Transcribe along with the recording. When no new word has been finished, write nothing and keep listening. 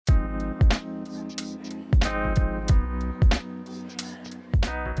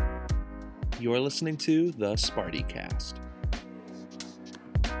You're listening to the SpartyCast.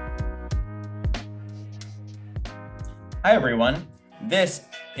 Hi, everyone. This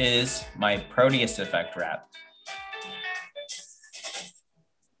is my Proteus Effect rap.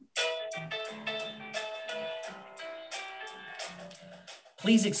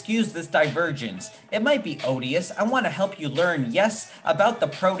 Please excuse this divergence. It might be odious. I want to help you learn, yes, about the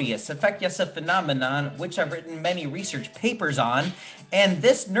Proteus effect, yes, a phenomenon which I've written many research papers on, and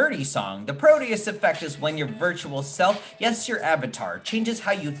this nerdy song. The Proteus effect is when your virtual self, yes, your avatar, changes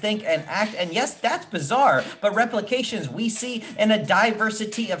how you think and act, and yes, that's bizarre, but replications we see in a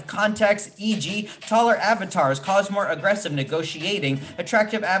diversity of contexts, e.g., taller avatars cause more aggressive negotiating,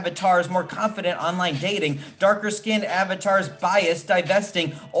 attractive avatars more confident online dating, darker skinned avatars biased divesting,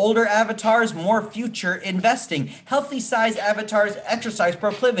 older avatars more future investing, healthy size avatars exercise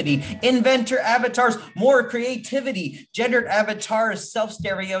proclivity, inventor avatars more creativity, gendered avatars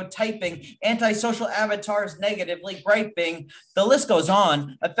self-stereotyping, antisocial avatars negatively griping. The list goes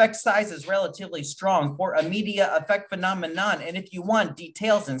on. Effect size is relatively strong for a media effect phenomenon, and if you want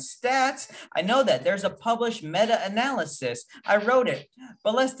details and stats, I know that there's a published meta-analysis. I wrote it,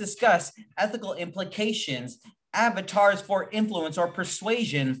 but let's discuss ethical implications. Avatars for influence or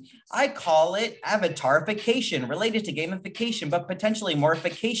persuasion. I call it avatarification, related to gamification, but potentially more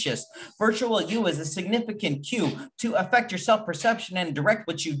efficacious. Virtual you is a significant cue to affect your self-perception and direct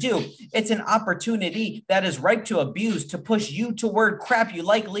what you do. It's an opportunity that is ripe to abuse, to push you toward crap you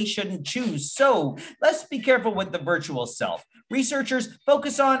likely shouldn't choose. So let's be careful with the virtual self. Researchers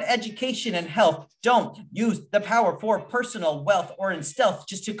focus on education and health. Don't use the power for personal wealth or in stealth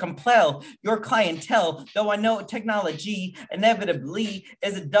just to compel your clientele, though I know technology inevitably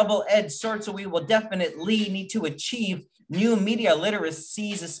is a double-edged sword, so we will definitely need to achieve new media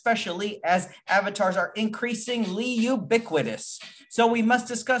literacies, especially as avatars are increasingly ubiquitous. So we must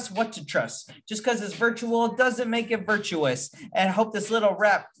discuss what to trust. Just because it's virtual doesn't make it virtuous. And I hope this little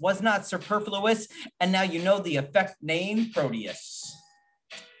rap was not superfluous. And now you know the effect name Proteus.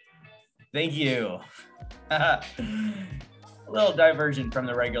 Thank you. A little diversion from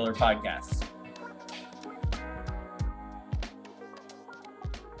the regular podcast.